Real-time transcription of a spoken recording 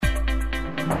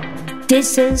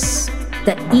This is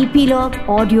the Epilogue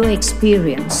Audio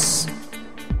Experience.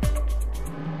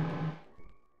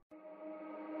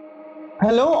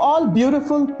 Hello, all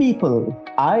beautiful people.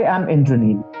 I am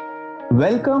Indranil.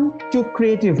 Welcome to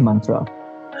Creative Mantra.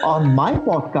 On my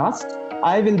podcast,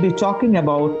 I will be talking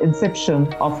about inception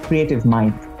of creative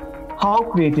mind, how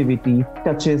creativity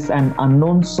touches an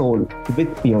unknown soul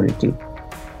with purity.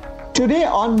 Today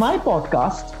on my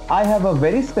podcast, I have a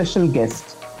very special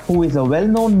guest who is a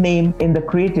well-known name in the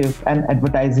creative and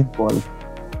advertising world.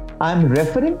 I am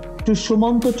referring to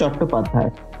Sumanto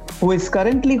Chattopadhyay, who is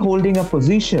currently holding a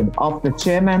position of the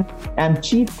Chairman and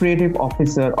Chief Creative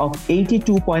Officer of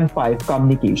 82.5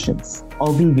 Communications,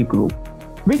 Ogilvy Group,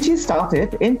 which he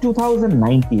started in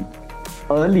 2019.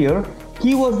 Earlier,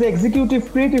 he was the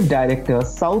Executive Creative Director,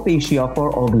 South Asia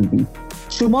for Ogilvy.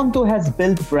 Sumanto has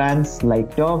built brands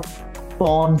like Dove,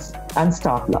 Pond's, and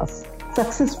Star Plus,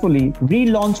 successfully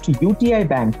relaunched UTI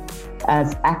Bank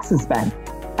as Axis Bank,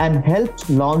 and helped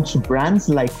launch brands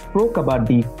like Pro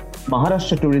Kabaddi,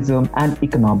 Maharashtra Tourism, and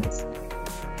Economics.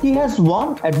 He has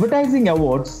won advertising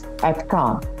awards at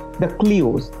Cannes, the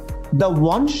Clios, the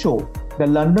One Show, the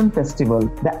London Festival,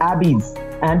 the Abbeys,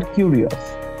 and Curious.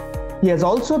 He has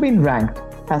also been ranked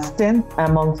as 10th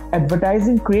amongst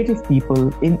advertising creative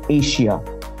people in Asia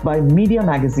by Media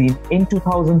Magazine in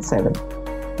 2007.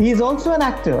 He is also an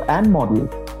actor and model.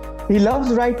 He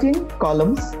loves writing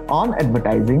columns on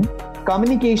advertising,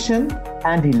 communication,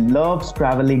 and he loves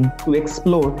traveling to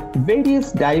explore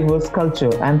various diverse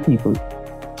culture and people.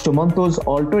 Sumanto's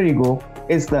alter ego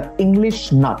is the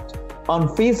English Nut on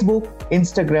Facebook,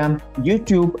 Instagram,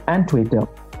 YouTube, and Twitter.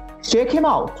 Check him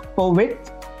out for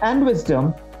wit and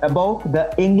wisdom about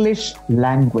the English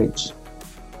language.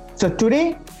 So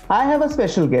today, I have a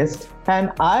special guest,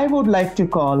 and I would like to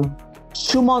call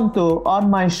Sumanto on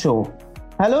my show.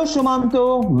 Hello,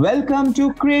 Sumanto. Welcome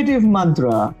to Creative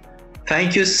Mantra.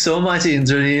 Thank you so much,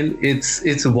 Indranil.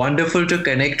 It's wonderful to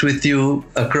connect with you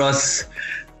across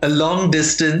a long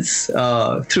distance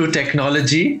through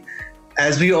technology.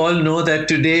 As we all know that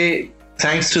today,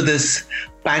 thanks to this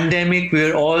pandemic,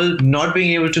 we're all not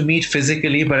being able to meet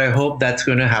physically, but I hope that's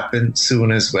going to happen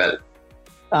soon as well.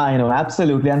 I know,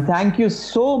 absolutely. And thank you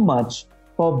so much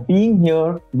for being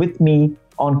here with me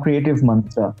on Creative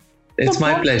Mantra. It's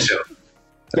my pleasure.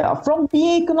 Yeah, from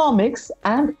BA Economics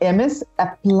and MS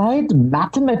Applied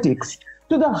Mathematics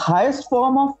to the highest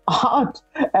form of art,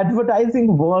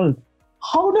 advertising world.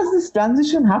 How does this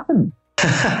transition happen?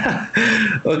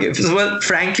 Okay, well,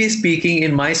 frankly speaking,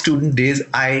 in my student days,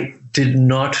 I did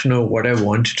not know what I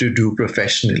wanted to do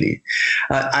professionally.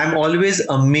 I'm always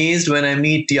amazed when I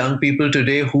meet young people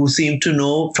today who seem to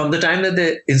know from the time that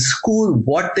they're in school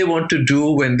what they want to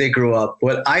do when they grow up.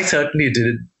 Well, I certainly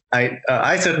didn't.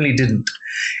 I certainly didn't.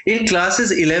 In classes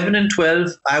 11 and 12,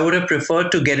 I would have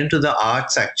preferred to get into the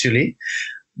arts actually,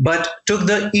 but took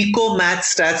the eco-math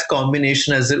stats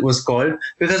combination, as it was called,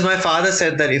 because my father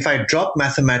said that if I dropped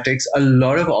mathematics, a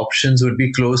lot of options would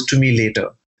be closed to me later.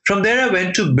 From there, I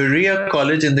went to Berea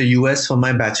College in the US for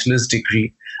my bachelor's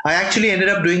degree. I actually ended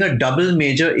up doing a double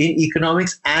major in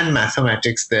economics and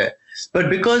mathematics there.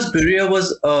 But because Berea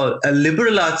was a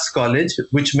liberal arts college,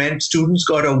 which meant students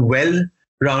got a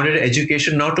well-rounded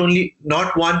education,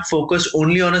 not one focused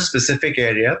only on a specific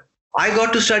area, I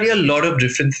got to study a lot of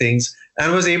different things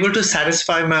and was able to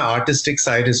satisfy my artistic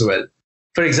side as well.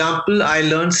 For example, I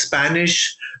learned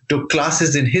Spanish, took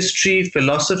classes in history,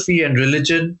 philosophy, and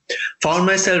religion, found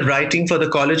myself writing for the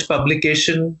college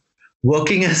publication,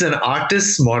 working as an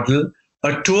artist's model,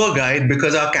 a tour guide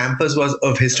because our campus was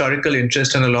of historical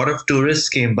interest and a lot of tourists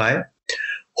came by,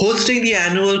 hosting the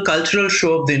annual cultural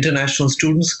show of the International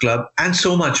Students Club, and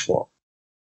so much more.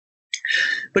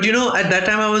 But at that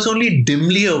time, I was only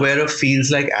dimly aware of fields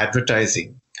like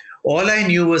advertising. All I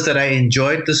knew was that I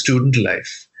enjoyed the student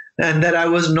life and that I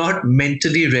was not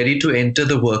mentally ready to enter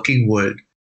the working world.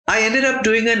 I ended up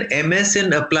doing an MS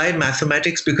in applied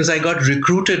mathematics because I got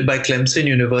recruited by Clemson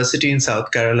University in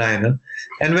South Carolina.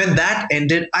 And when that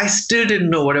ended, I still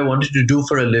didn't know what I wanted to do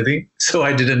for a living, so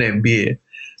I did an MBA.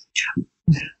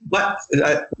 But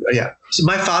so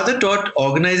my father taught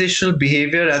organizational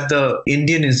behavior at the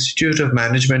Indian Institute of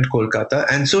Management, Kolkata.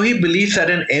 And so he believed that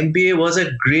an MBA was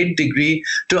a great degree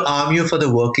to arm you for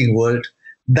the working world.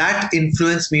 That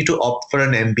influenced me to opt for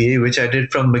an MBA, which I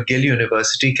did from McGill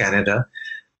University, Canada.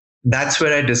 That's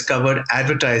where I discovered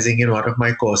advertising in one of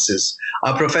my courses.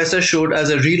 Our professor showed us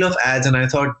a reel of ads and I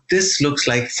thought, this looks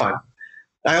like fun.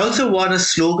 I also won a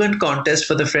slogan contest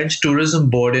for the French Tourism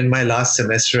Board in my last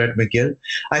semester at McGill.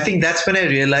 I think that's when I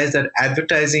realized that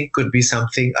advertising could be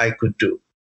something I could do.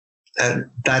 And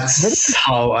that's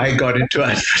how I got into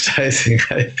advertising,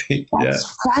 I think.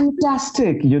 That's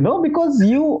fantastic, because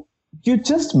you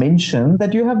just mentioned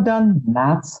that you have done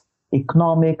maths,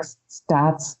 economics,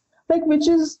 stats, like which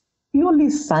is purely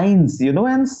science,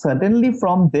 and suddenly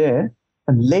from there,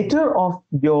 later of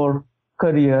your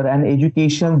career and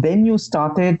education, then you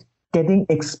started getting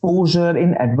exposure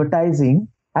in advertising,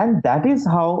 and that is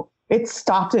how it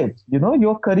started,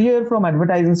 your career from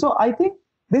advertising. So I think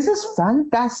this is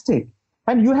fantastic.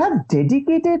 And you have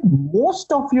dedicated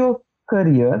most of your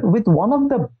career with one of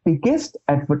the biggest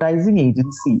advertising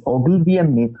agency, Ogilvy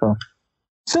and Mather.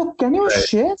 So can you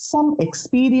share some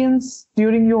experience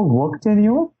during your work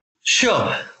tenure?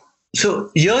 Sure. So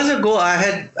years ago, I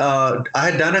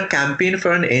had done a campaign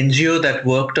for an NGO that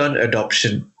worked on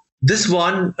adoption. This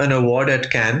won an award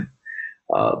at Cannes.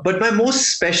 But my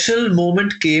most special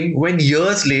moment came when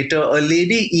years later, a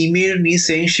lady emailed me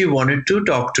saying she wanted to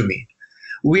talk to me.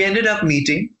 We ended up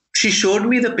meeting. She showed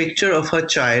me the picture of her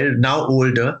child, now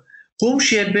older, whom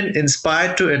she had been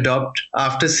inspired to adopt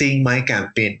after seeing my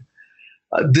campaign.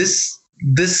 This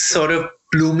sort of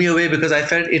blew me away because I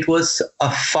felt it was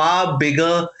a far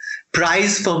bigger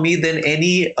prize for me than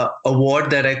any award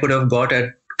that I could have got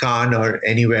at Cannes or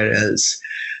anywhere else.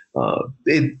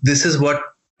 This is what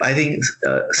I think,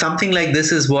 something like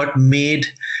this is what made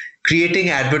creating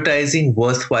advertising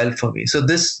worthwhile for me. So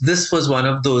this was one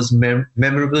of those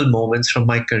memorable moments from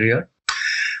my career.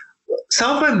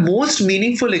 Some of my most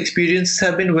meaningful experiences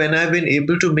have been when I've been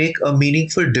able to make a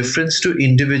meaningful difference to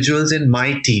individuals in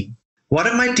my team. One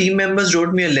of my team members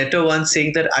wrote me a letter once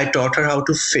saying that I taught her how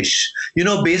to fish.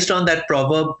 Based on that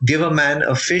proverb, give a man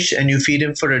a fish and you feed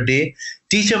him for a day,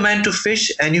 teach a man to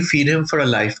fish and you feed him for a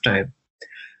lifetime.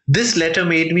 This letter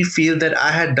made me feel that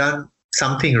I had done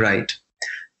something right.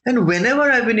 And whenever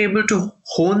I've been able to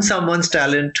hone someone's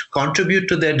talent, contribute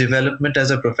to their development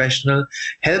as a professional,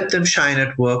 help them shine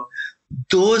at work,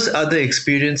 those are the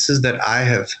experiences that I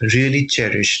have really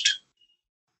cherished.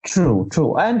 True.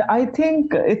 And I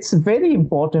think it's very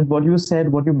important what you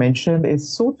said, what you mentioned is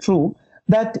so true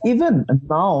that even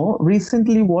now,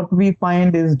 recently, what we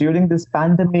find is during this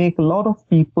pandemic, a lot of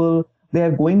people, they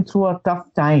are going through a tough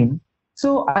time.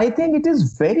 So I think it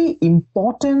is very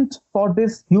important for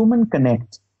this human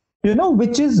connect,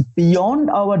 which is beyond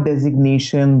our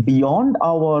designation, beyond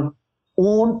our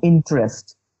own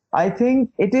interest. I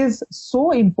think it is so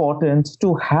important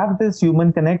to have this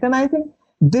human connect. And I think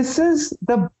this is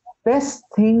the best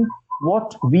thing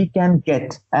what we can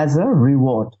get as a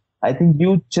reward. I think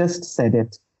you just said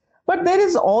it. But there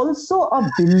is also a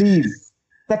belief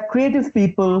that creative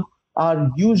people are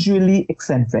usually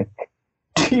eccentric.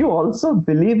 Do you also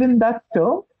believe in that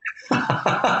term?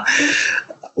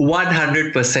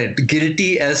 100%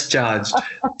 guilty as charged.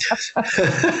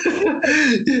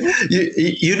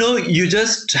 You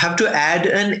just have to add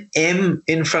an M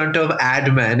in front of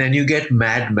adman and you get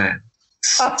madman.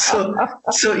 So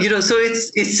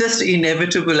it's just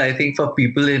inevitable, I think, for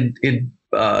people in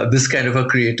this kind of a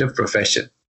creative profession.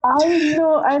 I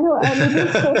know. And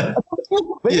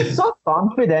when you're so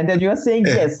confident and you're saying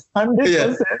yes,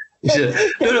 100%. Sure.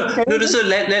 No. So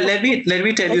let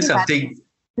me tell you something.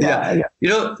 Yeah.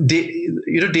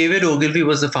 David Ogilvy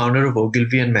was the founder of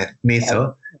Ogilvy and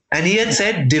Mather, and he had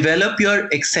said, develop your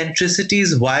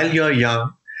eccentricities while you're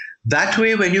young. That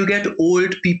way, when you get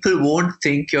old, people won't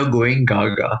think you're going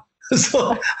gaga.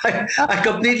 So I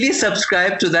completely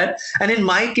subscribe to that. And in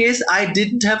my case, I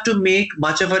didn't have to make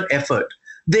much of an effort.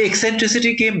 The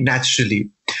eccentricity came naturally.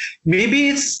 Maybe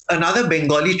it's another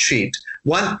Bengali trait.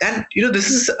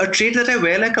 This is a trait that I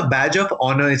wear like a badge of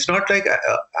honor. It's not like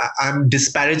I'm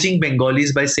disparaging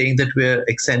Bengalis by saying that we're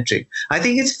eccentric. I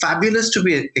think it's fabulous to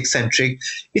be eccentric.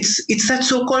 It's that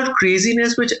so-called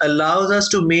craziness which allows us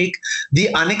to make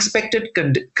the unexpected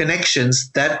connections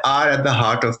that are at the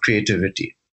heart of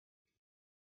creativity.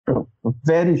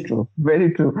 Very true.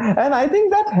 And I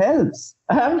think that helps.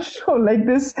 I'm sure like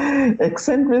this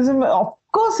eccentricism, of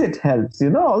course it helps,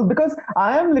 because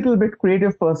I am a little bit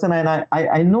creative person and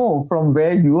I know from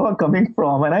where you are coming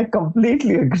from and I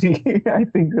completely agree. I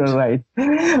think you're right.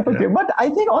 Okay, but I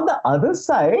think on the other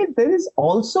side, there is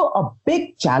also a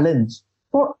big challenge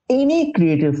for any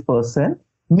creative person,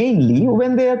 mainly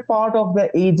when they are part of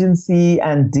the agency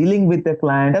and dealing with the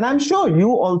client. And I'm sure you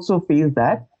also face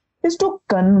that, is to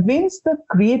convince the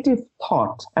creative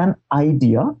thought and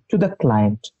idea to the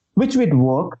client, which would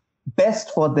work best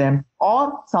for them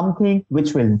or something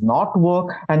which will not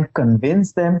work and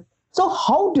convince them. So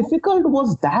how difficult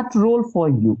was that role for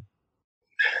you?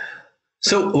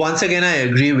 So once again, I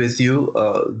agree with you.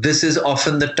 This is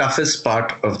often the toughest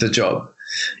part of the job.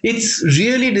 It's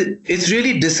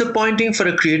really disappointing for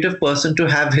a creative person to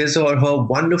have his or her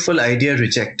wonderful idea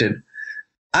rejected.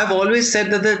 I've always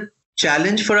said that the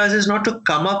challenge for us is not to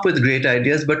come up with great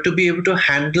ideas, but to be able to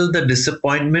handle the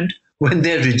disappointment when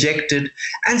they're rejected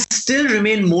and still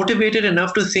remain motivated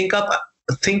enough to think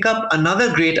up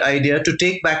another great idea to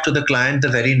take back to the client the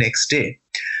very next day.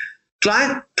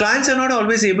 Clients are not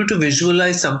always able to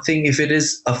visualize something if it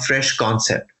is a fresh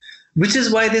concept, which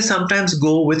is why they sometimes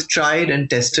go with tried and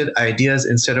tested ideas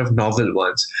instead of novel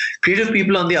ones. Creative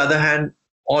people, on the other hand,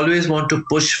 always want to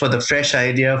push for the fresh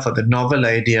idea, for the novel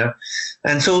idea.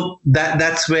 And so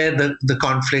that's where the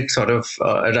conflict sort of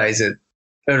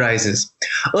arises.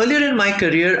 Earlier in my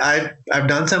career, I've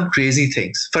done some crazy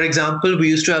things. For example, we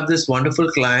used to have this wonderful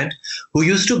client who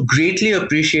used to greatly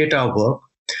appreciate our work.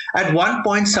 At one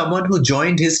point, someone who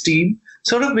joined his team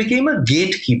sort of became a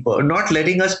gatekeeper, not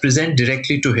letting us present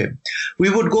directly to him. We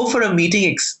would go for a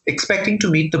meeting expecting to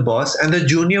meet the boss, and the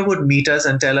junior would meet us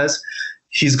and tell us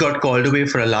he's got called away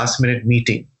for a last-minute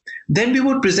meeting. Then we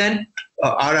would present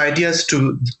our ideas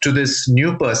to this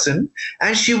new person,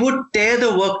 and she would tear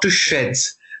the work to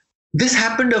shreds. This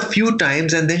happened a few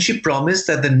times, and then she promised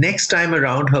that the next time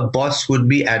around her boss would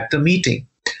be at the meeting.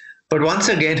 But once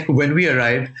again, when we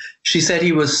arrived, she said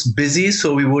he was busy,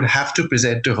 so we would have to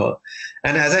present to her.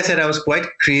 And as I said, I was quite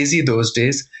crazy those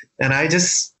days. And I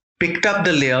just picked up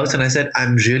the layouts and I said,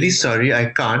 I'm really sorry, I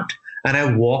can't. And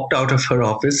I walked out of her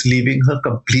office, leaving her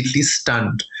completely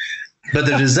stunned. But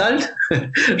the result,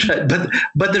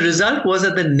 but the result was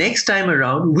that the next time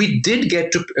around, we did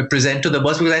get to present to the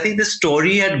boss, because I think the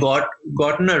story had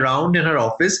gotten around in her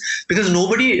office, because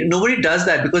nobody does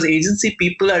that, because agency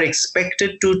people are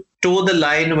expected to toe the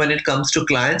line when it comes to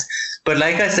clients. But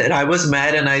like I said, I was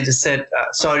mad and I just said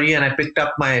sorry, and I picked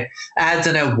up my ads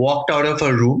and I walked out of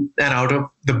her room and out of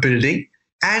the building.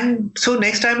 And so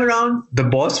next time around, the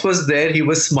boss was there. He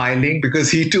was smiling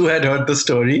because he too had heard the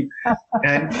story,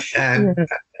 and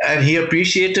he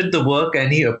appreciated the work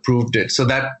and he approved it. So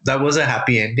that was a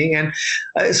happy ending. And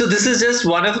so this is just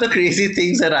one of the crazy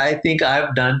things that I think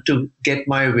I've done to get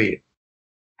my way.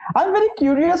 I'm very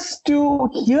curious to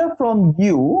hear from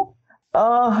you.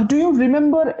 Do you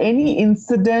remember any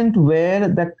incident where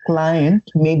the client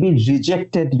maybe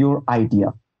rejected your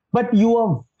idea, but you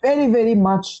are very, very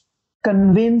much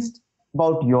convinced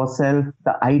about yourself,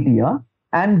 the idea,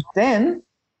 and then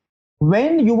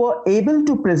when you were able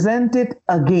to present it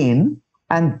again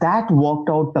and that worked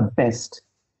out the best?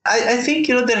 I think,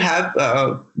 there have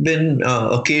been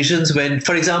occasions when,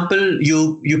 for example,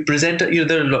 you present,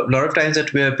 there are a lot of times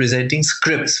that we are presenting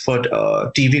scripts for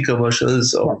TV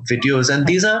commercials or videos. And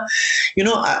these are,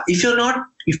 if you're not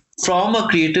from a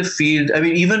creative field, I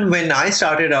mean, even when I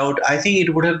started out, I think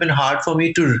it would have been hard for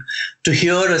me to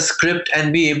hear a script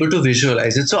and be able to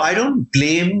visualize it. So I don't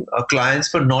blame clients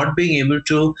for not being able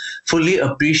to fully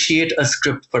appreciate a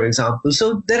script, for example.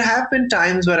 So there have been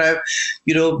times where I've,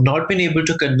 not been able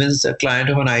to convince a client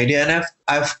of an idea, and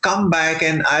I've come back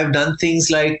and I've done things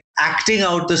like acting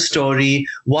out the story.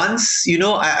 Once,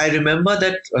 I remember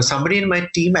that somebody in my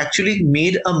team actually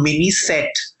made a mini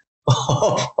set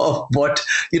of what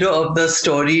of the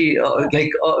story, of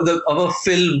a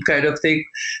film kind of thing,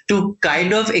 to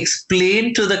kind of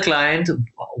explain to the client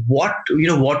what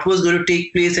was going to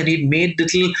take place. And he made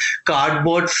little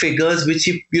cardboard figures which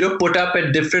he put up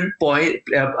at different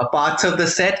parts of the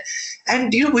set.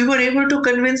 And we were able to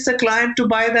convince the client to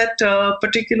buy that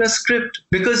particular script,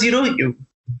 because he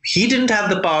didn't have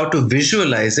the power to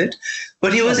visualize it,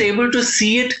 but he was able to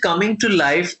see it coming to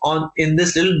life in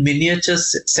this little miniature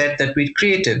set that we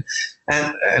created.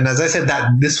 And as I said,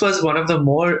 that this was one of the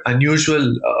more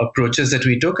unusual approaches that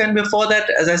we took. And before that,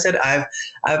 as I said, I've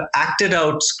acted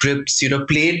out scripts,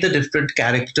 played the different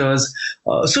characters.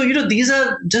 So these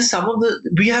are just some of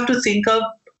we have to think of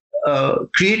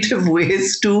creative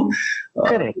ways to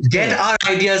get our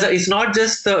ideas. It's not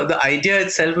just the idea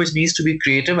itself which needs to be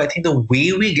creative. I think the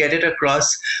way we get it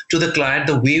across to the client,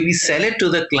 the way we sell it to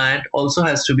the client also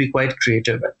has to be quite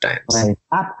creative at times. Right.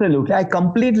 Absolutely. I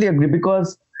completely agree,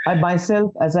 because I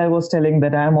myself, as I was telling,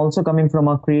 that I am also coming from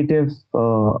a creative,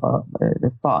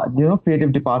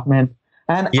 creative department.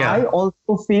 And I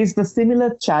also face the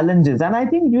similar challenges. And I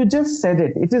think you just said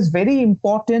it. It is very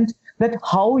important that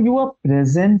how you are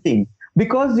presenting,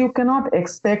 because you cannot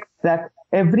expect that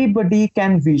everybody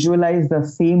can visualize the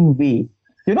same way.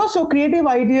 So creative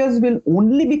ideas will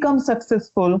only become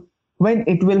successful when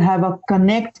it will have a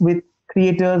connect with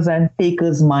creators and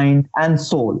takers' mind and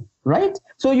soul, right?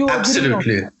 So you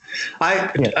absolutely.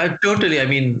 I totally. I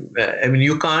mean,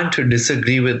 you can't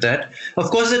disagree with that.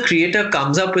 Of course, the creator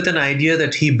comes up with an idea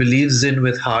that he believes in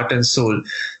with heart and soul.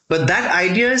 But that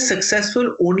idea is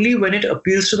successful only when it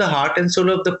appeals to the heart and soul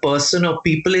of the person or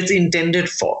people it's intended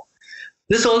for.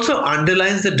 This also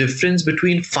underlines the difference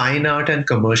between fine art and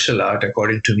commercial art,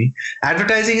 according to me.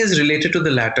 Advertising is related to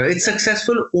the latter. It's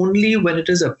successful only when it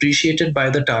is appreciated by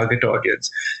the target audience.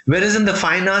 Whereas in the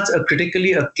fine arts, a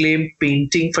critically acclaimed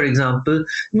painting, for example,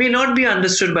 may not be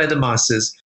understood by the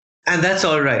masses. And that's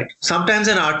all right. Sometimes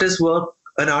an artist's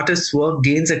work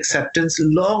gains acceptance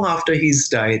long after he's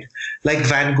died, like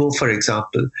Van Gogh, for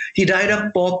example. He died a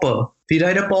pauper.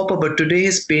 But today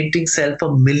his paintings sell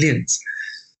for millions.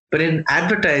 But in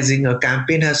advertising, a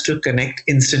campaign has to connect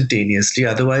instantaneously.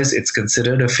 Otherwise, it's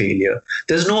considered a failure.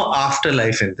 There's no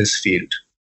afterlife in this field.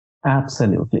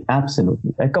 Absolutely.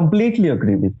 Absolutely. I completely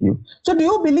agree with you. So do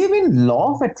you believe in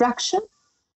law of attraction?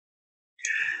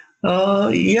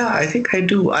 Yeah, I think I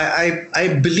do.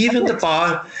 I believe in the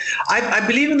power. I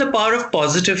believe in the power of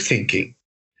positive thinking.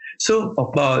 So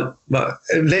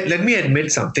let me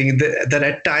admit something that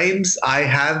at times I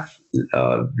have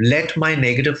let my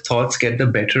negative thoughts get the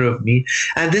better of me,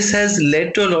 and this has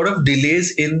led to a lot of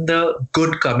delays in the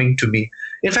good coming to me.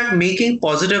 In fact, making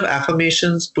positive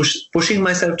affirmations, pushing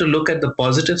myself to look at the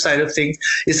positive side of things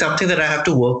is something that I have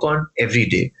to work on every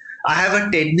day. I have a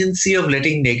tendency of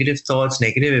letting negative thoughts,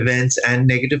 negative events, and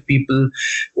negative people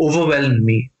overwhelm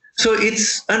me. So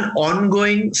it's an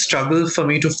ongoing struggle for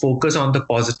me to focus on the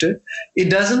positive. It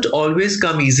doesn't always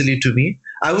come easily to me.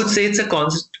 I would say it's a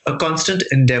constant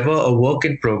endeavor, a work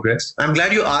in progress. I'm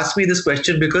glad you asked me this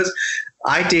question because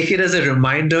I take it as a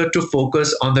reminder to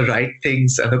focus on the right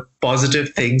things and the positive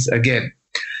things again.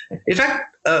 In fact,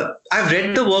 I've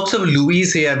read the works of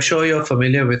Louise Hay. I'm sure you're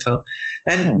familiar with her.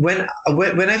 And when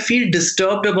I feel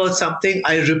disturbed about something,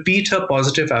 I repeat her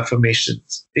positive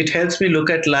affirmations. It helps me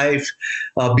look at life,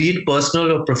 be it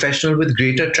personal or professional, with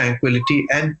greater tranquility.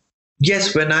 And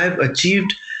yes, when I've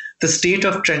achieved the state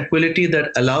of tranquility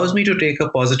that allows me to take a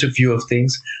positive view of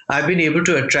things, I've been able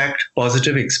to attract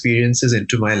positive experiences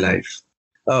into my life.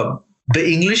 The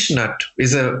English Nut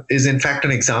is in fact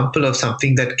an example of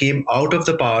something that came out of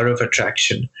the power of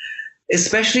attraction,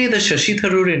 especially the Shashi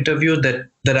Tharoor interview that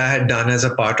I had done as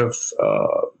a part of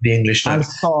the English Nut. I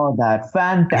saw that.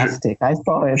 Fantastic. I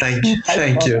saw it.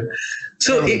 Thank you.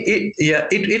 So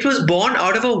it was born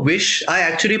out of a wish I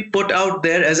actually put out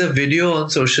there as a video on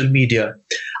social media.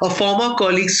 A former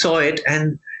colleague saw it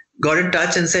and got in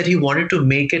touch and said he wanted to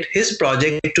make it his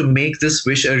project to make this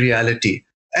wish a reality.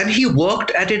 And he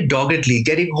worked at it doggedly,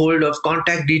 getting hold of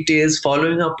contact details,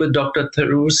 following up with Dr.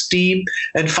 Tharoor's team.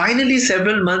 And finally,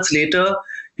 several months later,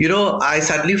 I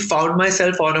suddenly found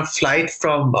myself on a flight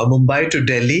from Mumbai to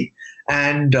Delhi.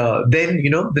 And then,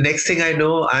 the next thing I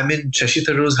know, I'm in Shashi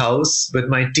Tharoor's house with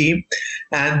my team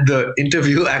and the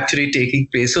interview actually taking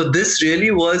place. So this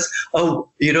really was,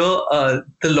 the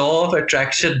law of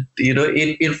attraction,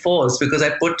 in force, because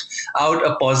I put out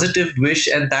a positive wish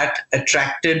and that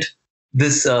attracted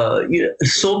this and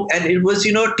it was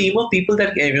a team of people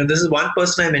that came. This is one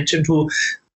person I mentioned who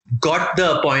got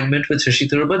the appointment with Shashi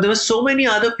Tharoor, but there were so many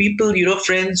other people,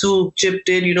 friends who chipped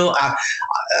in.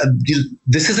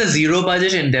 This is a zero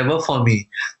budget endeavor for me,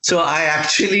 so I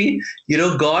actually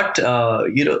got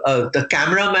the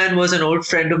cameraman was an old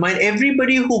friend of mine.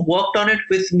 Everybody who worked on it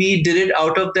with me did it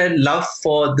out of their love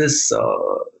for this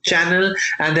channel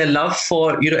and their love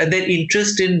for and their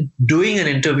interest in doing an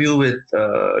interview with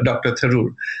Dr.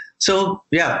 Tharoor. So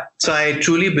I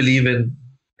truly believe in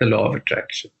the law of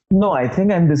attraction. No, I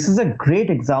think, and this is a great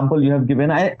example you have given.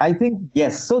 I think,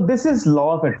 yes. So this is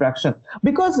law of attraction,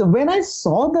 because when I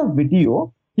saw the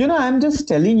video, I'm just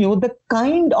telling you the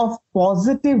kind of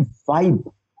positive vibe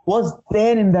was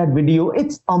there in that video.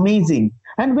 It's amazing.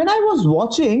 And when I was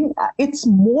watching, it's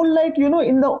more like,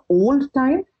 in the old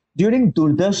time, during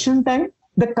Doordarshan time,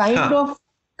 the kind of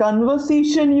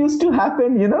conversation used to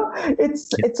happen,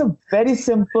 it's a very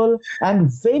simple and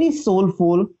very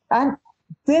soulful. And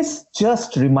this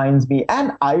just reminds me,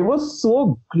 and I was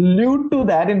so glued to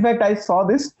that. In fact, I saw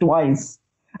this twice.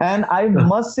 And I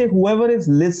must say, whoever is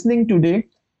listening today,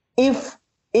 if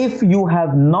you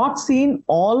have not seen,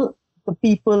 all the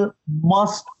people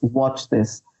must watch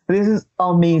this. This is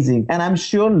amazing. And I'm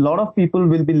sure a lot of people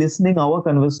will be listening our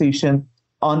conversation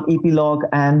on Epilogue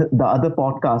and the other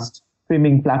podcast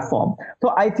streaming platform.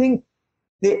 So I think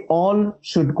they all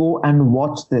should go and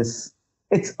watch this.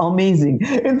 It's amazing.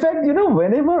 In fact,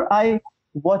 whenever I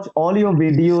watch all your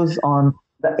videos on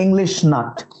the English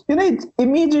Nut, it's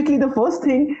immediately the first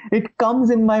thing it comes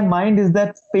in my mind is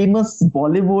that famous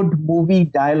Bollywood movie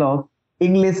dialogue,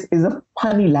 English is a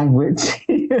funny language.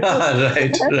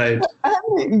 Right, right.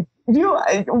 And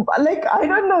I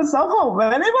don't know, somehow,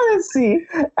 whenever I see,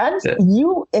 and Yeah.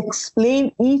 you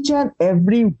explain each and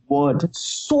every word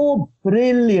so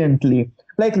brilliantly.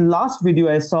 Like last video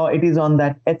I saw, it is on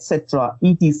that etc.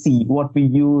 etc. What we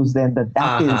use, then that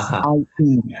Ha, ha, is ha.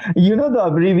 IT. The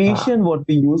abbreviation what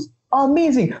we use.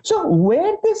 Amazing. So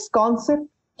where this concept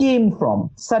came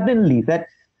from suddenly, that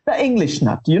the English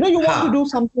nut, you want to Ha. do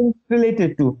something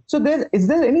related to. So is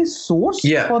there any source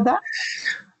Yeah. for that?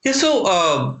 Yeah,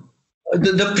 so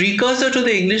the precursor to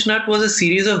the English Nut was a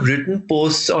series of written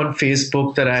posts on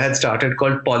Facebook that I had started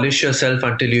called Polish Yourself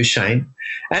Until You Shine.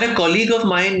 And a colleague of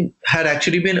mine had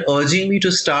actually been urging me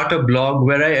to start a blog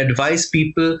where I advise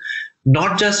people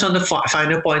not just on the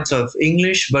finer points of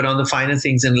English, but on the finer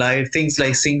things in life, things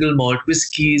like single malt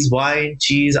whiskeys, wine,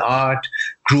 cheese, art,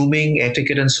 grooming,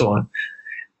 etiquette, and so on.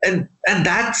 And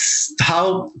that's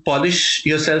how Polish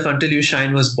Yourself Until You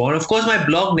Shine was born. Of course, my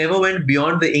blog never went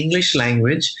beyond the English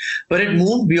language, but it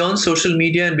moved beyond social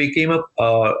media and became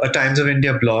a Times of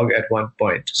India blog at one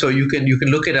point. So you can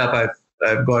look it up.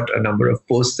 I've got a number of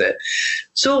posts there.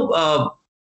 So,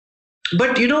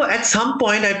 but at some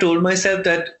point I told myself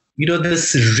that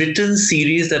this written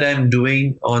series that I'm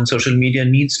doing on social media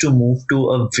needs to move to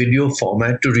a video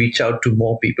format to reach out to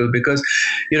more people, because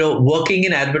working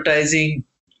in advertising,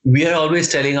 we are always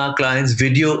telling our clients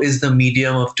video is the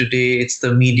medium of today. It's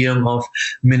the medium of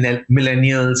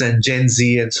millennials and Gen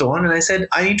Z and so on. And I said,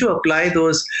 I need to apply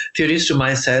those theories to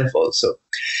myself also.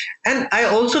 And I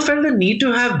also felt the need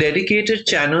to have dedicated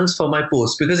channels for my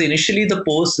posts, because initially the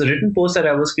written post that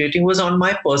I was creating was on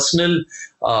my personal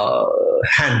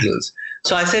handles.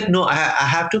 So I said, no, I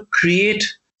have to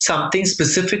create something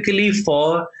specifically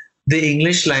for the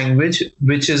English language,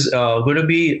 which is going to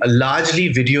be largely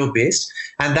video based.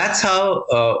 And that's how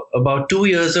about 2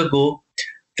 years ago,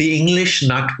 the English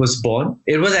Nut was born.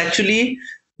 It was actually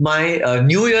my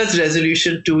New Year's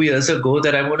resolution 2 years ago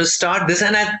that I'm going to start this.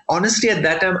 And honestly, at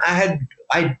that time,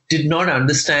 I did not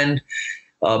understand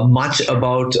much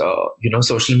about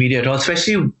social media at all,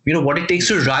 especially what it takes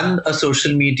to run a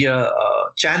social media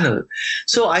channel.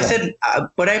 So I said,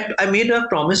 but I made a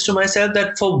promise to myself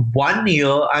that for 1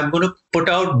 year I'm going to put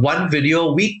out one video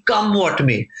a week, come what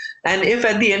may. And if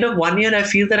at the end of 1 year I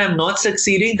feel that I'm not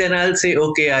succeeding, then I'll say,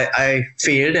 okay, I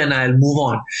failed and I'll move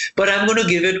on. But I'm going to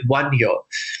give it 1 year.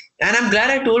 And I'm glad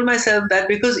I told myself that,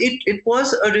 because it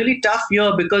was a really tough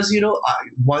year, because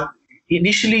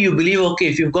initially you believe, okay,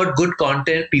 if you've got good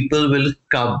content, people will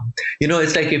come.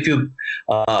 It's like if you've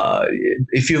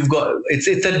got,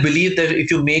 it's that belief that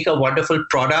if you make a wonderful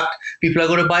product, people are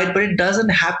going to buy it, but it doesn't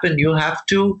happen. You have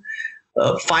to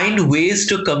find ways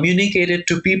to communicate it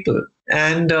to people.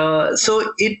 And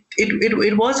so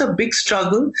it was a big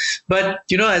struggle, but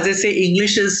as I say,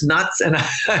 English is nuts, and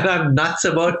I'm nuts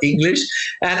about English,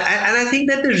 and I think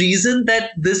that the reason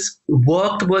that this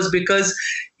worked was because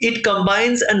it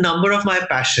combines a number of my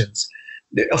passions.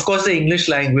 Of course, the English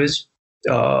language.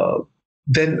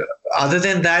 Then, other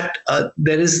than that,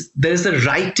 there is the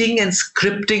writing and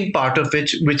scripting part of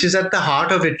it, which is at the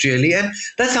heart of it, really. And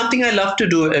that's something I love to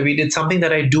do. I mean, it's something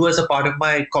that I do as a part of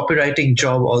my copywriting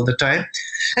job all the time.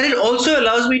 And it also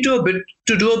allows me to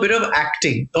do a bit of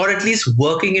acting, or at least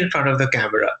working in front of the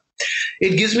camera.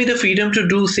 It gives me the freedom to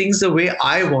do things the way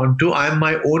I want to. I'm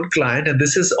my own client. And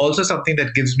this is also something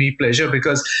that gives me pleasure,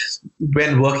 because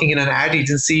when working in an ad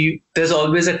agency, there's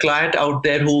always a client out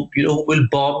there who will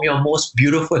bomb your most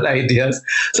beautiful ideas.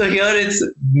 So here it's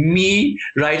me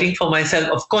writing for myself.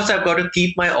 Of course, I've got to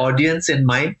keep my audience in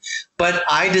mind, but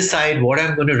I decide what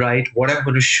I'm going to write, what I'm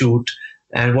going to shoot,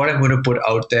 and what I'm going to put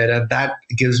out there. And that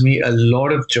gives me a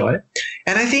lot of joy.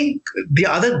 And I think the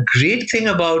other great thing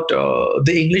about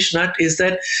the English Nut is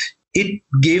that it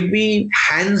gave me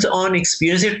hands-on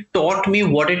experience. It taught me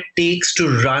what it takes to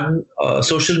run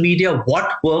social media,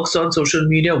 what works on social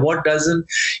media, what doesn't,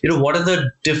 what are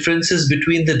the differences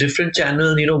between the different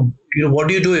channels, what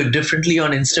do you do differently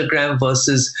on Instagram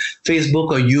versus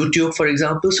Facebook or YouTube, for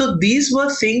example. So these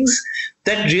were things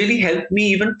that really helped me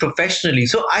even professionally.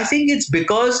 So I think it's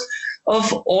because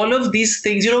of all of these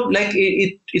things,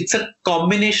 it's a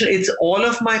combination. It's all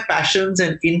of my passions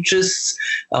and interests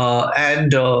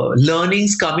and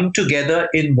learnings coming together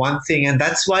in one thing. And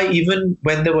that's why even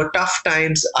when there were tough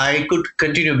times, I could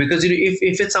continue, because if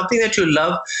it's something that you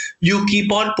love, you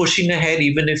keep on pushing ahead,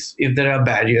 even if there are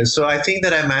barriers. So I think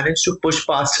that I managed to push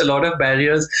past a lot of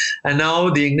barriers. And now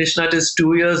the English Nut is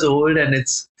 2 years old and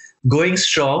it's going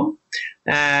strong.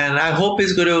 And I hope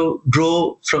it's going to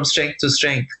grow from strength to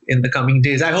strength in the coming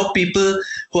days. I hope people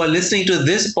who are listening to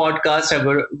this podcast are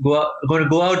going to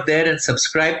go out there and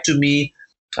subscribe to me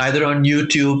either on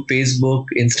YouTube, Facebook,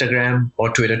 Instagram, or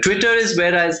Twitter. Twitter is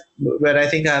where I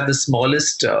think I have the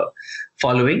smallest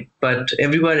following, but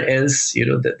everywhere else,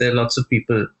 there are lots of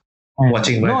people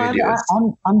watching my No,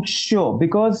 videos. I'm sure,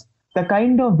 because the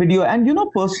kind of video, and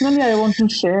personally, I want to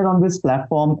share on this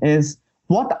platform is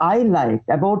what I like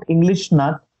about English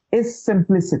Nut is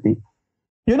simplicity.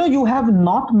 You have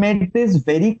not made this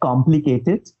very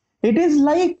complicated. It is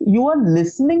like you are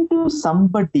listening to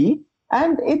somebody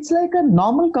and it's like a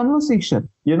normal conversation.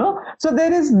 So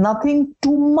there is nothing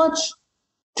too much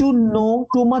to know,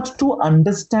 too much to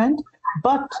understand,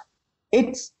 but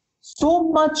it's so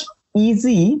much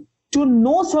easy to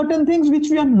know certain things which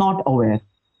we are not aware.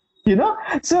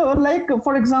 So like,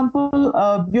 for example,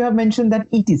 you have mentioned that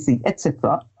etc,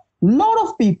 etc. Lot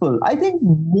of people, I think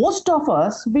most of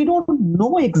us, we don't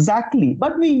know exactly,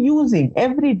 but we're using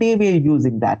every day, we're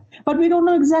using that, but we don't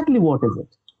know exactly what is it.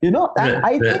 And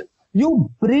I think you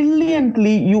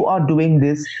are doing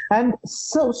this, and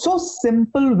so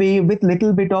simple way, with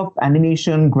little bit of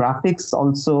animation, graphics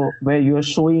also, where you are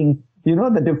showing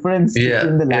the difference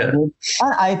between the language.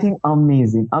 And I think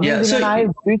amazing. So, and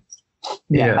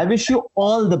I wish you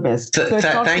all the best. So it's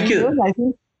not thank you. years, I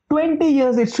think 20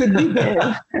 years it should be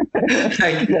there.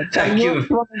 Thank you. You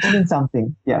were mentioning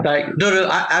something. Yeah. No,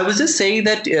 I was just saying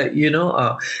that,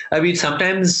 I mean,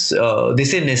 sometimes they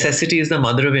say necessity is the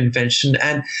mother of invention.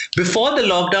 And before the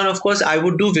lockdown, of course, I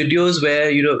would do videos where,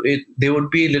 there would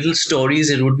be little stories.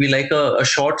 It would be like a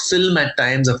short film at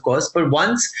times, of course. But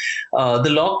once the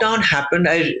lockdown happened,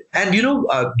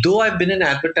 though I've been in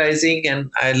advertising and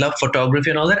I love photography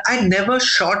and all that, I never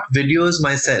shot videos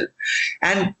myself.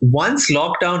 And once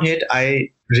lockdown hit, I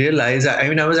realized,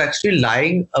 I was actually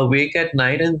lying awake at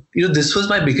night, and this was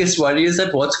my biggest worry, is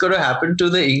that what's going to happen to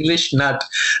the English Nut,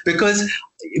 because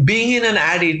being in an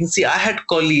ad agency, I had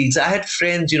colleagues, I had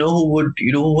friends,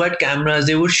 who had cameras.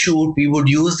 They would shoot. We would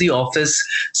use the office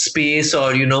space,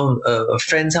 or a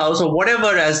friend's house or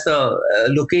whatever as the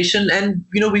location, and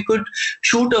we could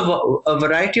shoot a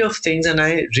variety of things. And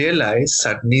I realized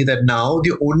suddenly that now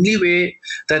the only way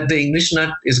that the English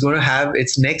Nut is going to have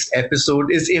its next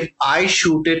episode is if I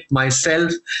shoot it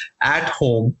myself at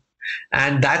home,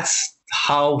 and that's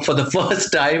how, for the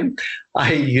first time,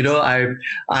 I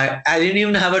didn't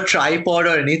even have a tripod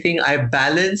or anything. I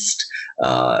balanced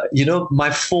my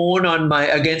phone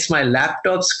against my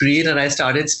laptop screen, and I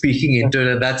started speaking into it.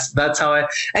 And that's how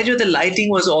the lighting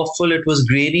was awful. It was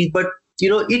grainy, but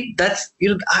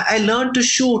I learned to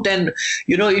shoot. And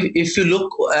if you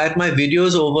look at my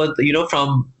videos over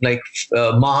from like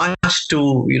March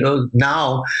to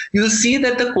now, you'll see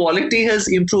that the quality has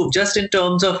improved, just in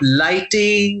terms of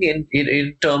lighting,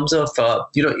 in terms of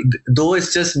though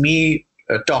it's just me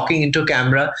talking into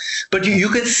camera, but you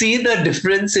can see the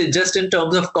difference just in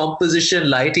terms of composition,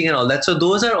 lighting, and all that. So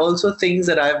those are also things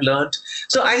that I've learned.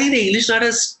 So I think the English Nut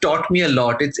has taught me a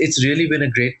lot. It's really been a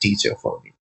great teacher for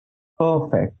me.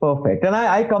 Perfect. And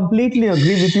I completely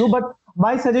agree with you, but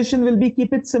my suggestion will be,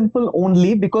 keep it simple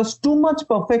only, because too much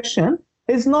perfection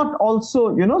is not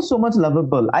also, so much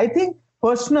lovable. I think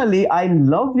personally, I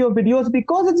love your videos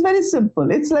because it's very simple.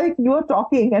 It's like you are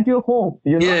talking at your home,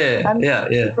 Yeah.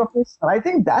 Professional. I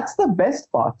think that's the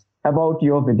best part about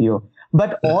your video.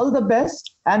 But all the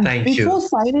best. And before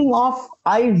signing off,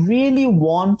 I really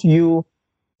want you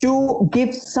to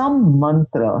give some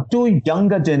mantra to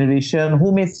younger generation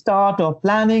who may start or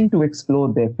planning to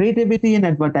explore their creativity in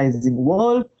advertising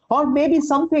world, or maybe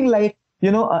something like,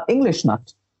 English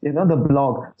Nut, the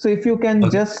blog. So if you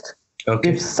can just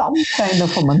give some kind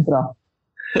of a mantra.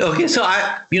 Okay. So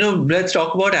let's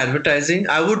talk about advertising.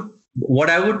 What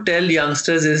I would tell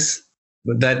youngsters is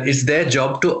that it's their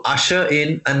job to usher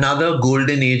in another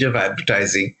golden age of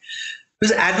advertising.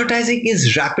 Because advertising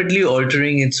is rapidly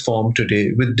altering its form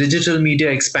today, with digital media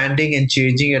expanding and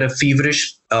changing at a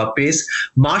feverish pace.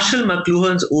 Marshall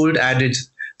McLuhan's old adage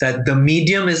that the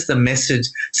medium is the message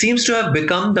seems to have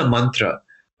become the mantra.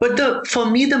 But for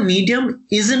me, the medium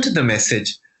isn't the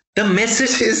message. The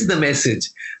message is the message.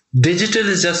 Digital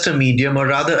is just a medium, or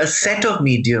rather a set of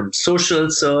mediums: social,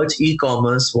 search,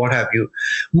 e-commerce, what have you.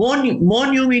 More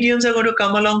new mediums are going to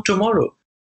come along tomorrow.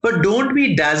 But don't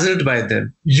be dazzled by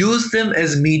them. Use them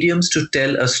as mediums to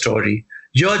tell a story.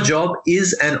 Your job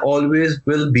is and always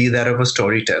will be that of a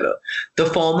storyteller. The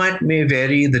format may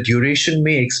vary, the duration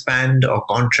may expand or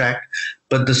contract,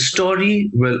 but the story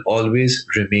will always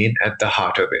remain at the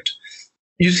heart of it.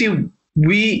 You see,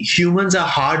 we humans are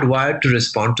hardwired to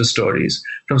respond to stories.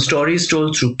 From stories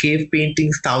told through cave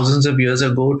paintings thousands of years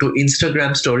ago to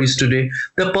Instagram stories today,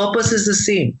 the purpose is the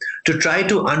same: to try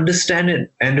to understand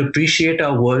and appreciate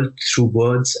our world through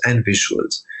words and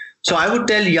visuals. So I would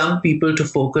tell young people to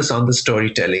focus on the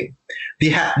storytelling. They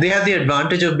have the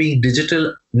advantage of being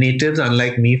digital natives,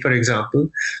 unlike me, for example.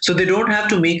 So they don't have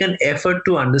to make an effort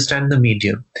to understand the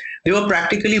medium. They were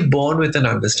practically born with an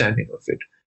understanding of it.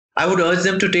 I would urge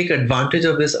them to take advantage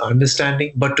of this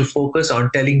understanding, but to focus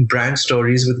on telling brand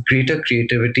stories with greater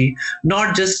creativity,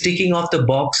 not just ticking off the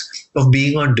box of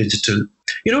being on digital.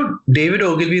 David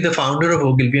Ogilvy, the founder of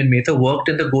Ogilvy and Mather, worked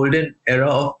in the golden era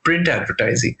of print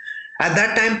advertising. At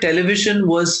that time, television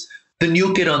was the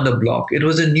new kid on the block. It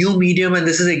was a new medium, and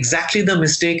this is exactly the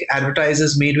mistake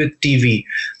advertisers made with TV.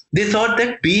 They thought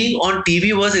that being on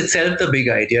TV was itself the big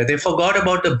idea. They forgot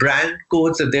about the brand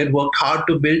codes that they had worked hard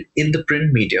to build in the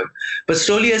print medium. But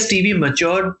slowly, as TV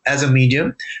matured as a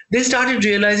medium, they started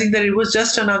realizing that it was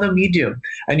just another medium,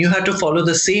 and you had to follow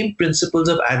the same principles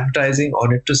of advertising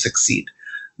on it to succeed.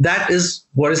 That is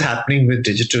what is happening with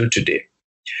digital today.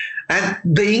 And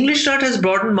the English Nut has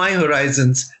broadened my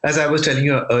horizons, as I was telling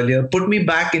you earlier, put me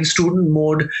back in student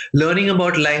mode, learning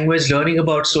about language, learning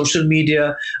about social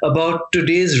media, about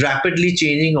today's rapidly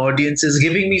changing audiences,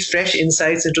 giving me fresh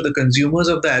insights into the consumers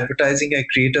of the advertising I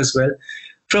create as well.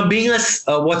 From being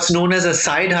what's known as a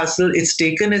side hustle, it's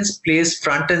taken its place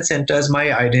front and center as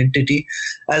my identity,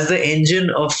 as the engine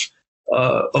of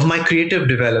my creative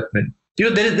development.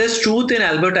 There's truth in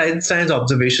Albert Einstein's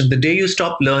observation. The day you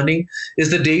stop learning is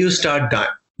the day you start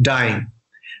dying.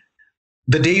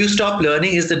 The day you stop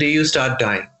learning is the day you start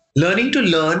dying. Learning to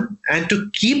learn and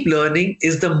to keep learning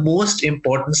is the most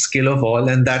important skill of all.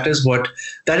 And that is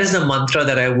the mantra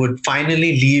that I would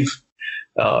finally leave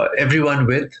everyone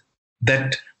with,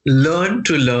 that learn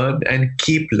to learn and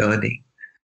keep learning.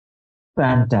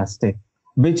 Fantastic,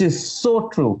 which is so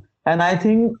true. And I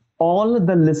think all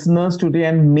the listeners today,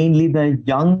 and mainly the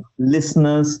young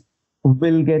listeners,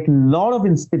 will get a lot of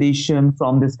inspiration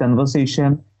from this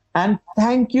conversation. And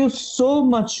thank you so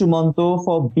much, Sumanto,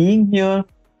 for being here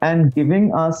and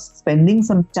spending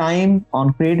some time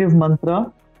on Creative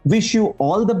Mantra. Wish you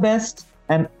all the best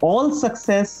and all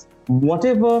success,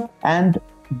 whatever and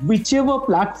whichever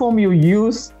platform you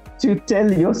use to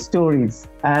tell your stories.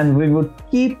 And we would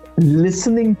keep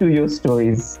listening to your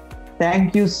stories.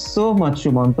 Thank you so much,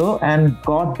 Sumanto, and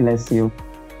God bless you.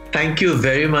 Thank you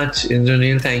very much,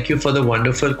 Indranil. Thank you for the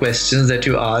wonderful questions that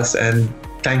you asked, and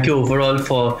thank you overall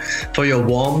for your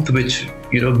warmth, which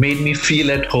made me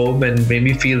feel at home and made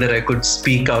me feel that I could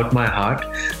speak out my heart.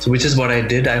 So, which is what I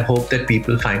did. I hope that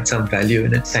people find some value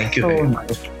in it. Thank you very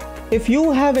much. If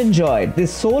you have enjoyed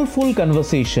this soulful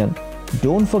conversation,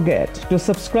 don't forget to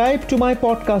subscribe to my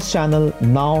podcast channel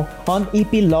now on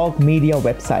Epilog Media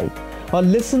website, or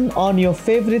listen on your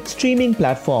favorite streaming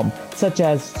platform such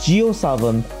as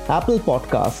JioSaavn, Apple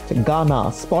Podcast,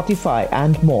 Gaana, Spotify,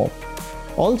 and more.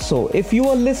 Also, if you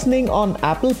are listening on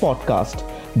Apple Podcast,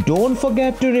 don't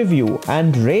forget to review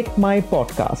and rate my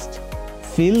podcast.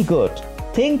 Feel good,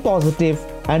 think positive,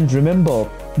 and remember,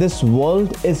 this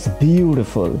world is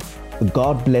beautiful.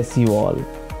 God bless you all.